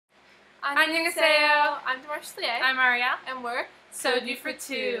Annyeonghaseyo. I'm Demarcia. I'm Ariel. And we're Soju for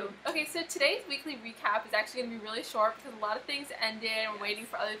Two. Okay, so today's weekly recap is actually going to be really short because a lot of things ended and we're waiting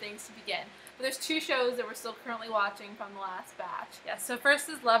for other things to begin. But there's two shows that we're still currently watching from the last batch. Yeah, so first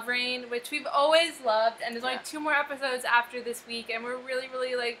is Love Rain, which we've always loved, and there's only 2 more episodes after this week, and we're really,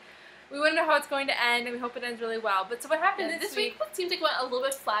 we want to know how it's going to end, and we hope it ends really well. But so what happened this week? It seemed like it went a little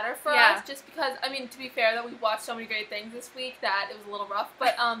bit flatter for us, just because, I mean, to be fair, that we watched so many great things this week that it was a little rough.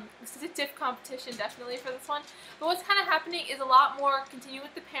 But this is a stiff competition, definitely, for this one. But what's kind of happening is a lot more continue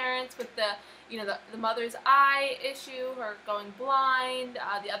with the parents, with the, you know, the mother's eye issue, her going blind,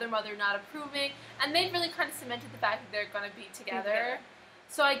 the other mother not approving, and they've really kind of cemented the fact that they're going to be together.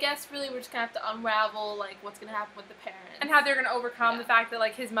 So I guess really we're just going to have to unravel, like, what's going to happen with the parents. And how they're going to overcome the fact that,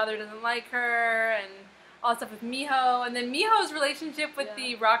 like, his mother doesn't like her, and all stuff with Miho. And then Miho's relationship with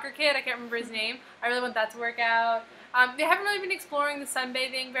the rocker kid, I can't remember his name. I really want that to work out. They haven't really been exploring the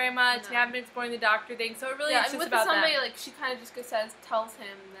sunbathing very much. They haven't been exploring the doctor thing, so it really is just about that. With the sunbathing, like, she kind of just tells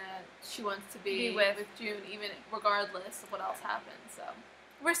him that she wants to be with June, even regardless of what else happens, so...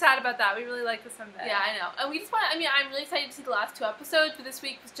 We're sad about that. We really like the sunbathing. Yeah, I know. And we just want to, I mean, I'm really excited to see the last 2 episodes, but this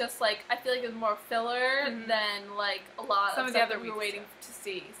week was just, like, I feel like it was more filler than, like, a lot of stuff that we were waiting to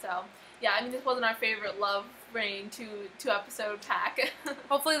see. So, yeah, I mean, this wasn't our favorite Love Rain 2-episode pack.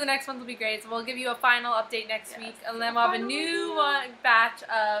 Hopefully the next ones will be great. So we'll give you a final update next week, and then we'll have a new batch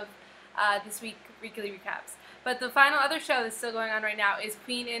of this week weekly recaps. But the final other show that's still going on right now is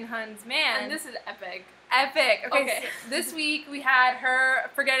Queen In-hun's Man. And this is epic. Epic. Okay. So this week we had her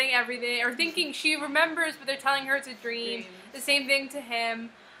forgetting everything, or thinking she remembers, but they're telling her it's a dream. The same thing to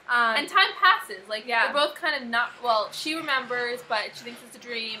him. And time passes. Like, they're both kind of not, well, she remembers, but she thinks it's a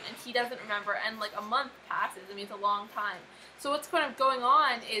dream, and he doesn't remember, and, like, a month passes. I mean, it's a long time. So what's kind of going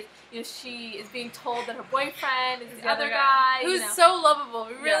on is, you know, she is being told that her boyfriend is the other guy. Who's so lovable.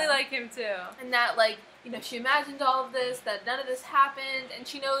 We really like him, too. And that, like, you know, she imagined all of this, that none of this happened, and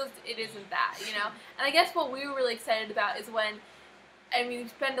she knows it isn't that, you know? And I guess what we were really excited about is when, I mean, we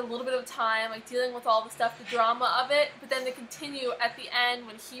spend a little bit of time, like, dealing with all the stuff, the drama of it, but then they continue at the end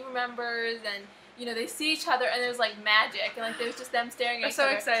when he remembers, and, you know, they see each other, and there's, like, magic, and, like, there's just them staring at each other.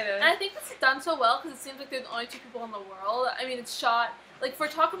 We're so excited. And I think this is done so well, because it seems like they're the only 2 people in the world. I mean, it's shot... Like, if we're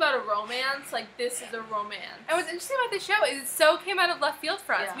talking about a romance, like, this is a romance. And what's interesting about this show is it so came out of left field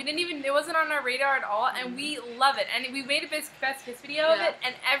for us. We didn't even, it wasn't on our radar at all, and we love it. And we made a best kiss video of it,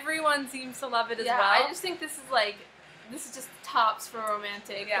 and everyone seems to love it as well. I just think this is, like, this is just tops for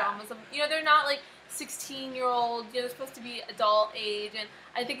romantic dramas. You know, they're not, like, 16-year-old, you know, they're supposed to be adult age, and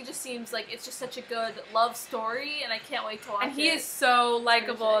I think it just seems like it's just such a good love story, and I can't wait to watch it. And he is so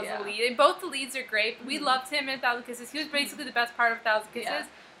likable as a lead. And both the leads are great. We loved him in 1,000 Kisses. He was basically the best part of 1,000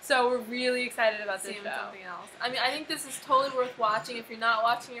 Kisses. So we're really excited about this show. Something else. I mean, I think this is totally worth watching. If you're not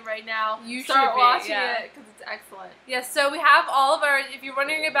watching it right now, you start watching it because it's excellent. Yes, so we have all of our, if you're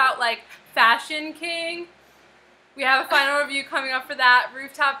wondering about, like, Fashion King, we have a final review coming up for that,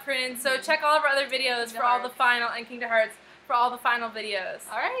 Rooftop Prince. So check all of our other videos for all the final, and Kingdom Hearts for all the final videos.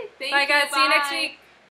 All right, thank you. Bye, guys. See you next week.